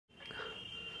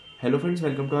Hello friends,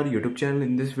 welcome to our YouTube channel.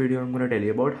 In this video, I'm going to tell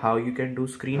you about how you can do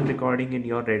screen recording in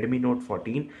your Redmi Note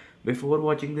 14. Before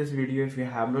watching this video, if you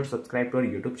have not subscribed to our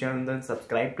YouTube channel, then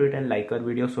subscribe to it and like our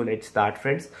video. So let's start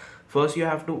friends. First, you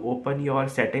have to open your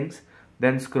settings,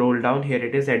 then scroll down. Here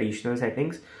it is, additional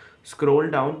settings.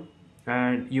 Scroll down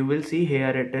and you will see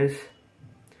here it is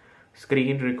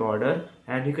screen recorder,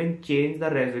 and you can change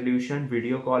the resolution,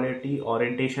 video quality,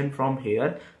 orientation from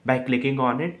here by clicking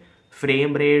on it.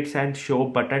 Frame rates and show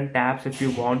button taps, if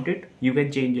you want it, you can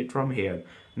change it from here.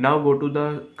 Now go to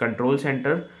the control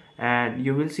center and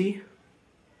you will see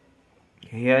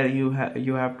here you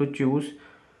have to choose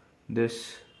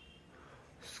this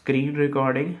screen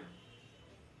recording.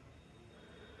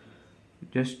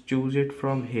 Just choose it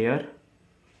from here.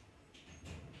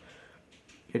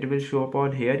 It will show up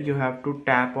on here. You have to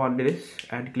tap on this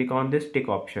and click on this tick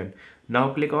option.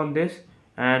 Now click on this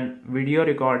and video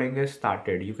recording is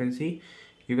started. You can see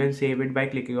you can save it by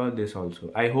clicking on this also.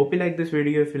 I hope you like this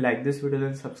video. If you like this video,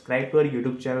 then subscribe to our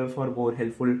YouTube channel for more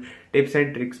helpful tips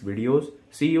and tricks videos.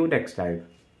 See you next time.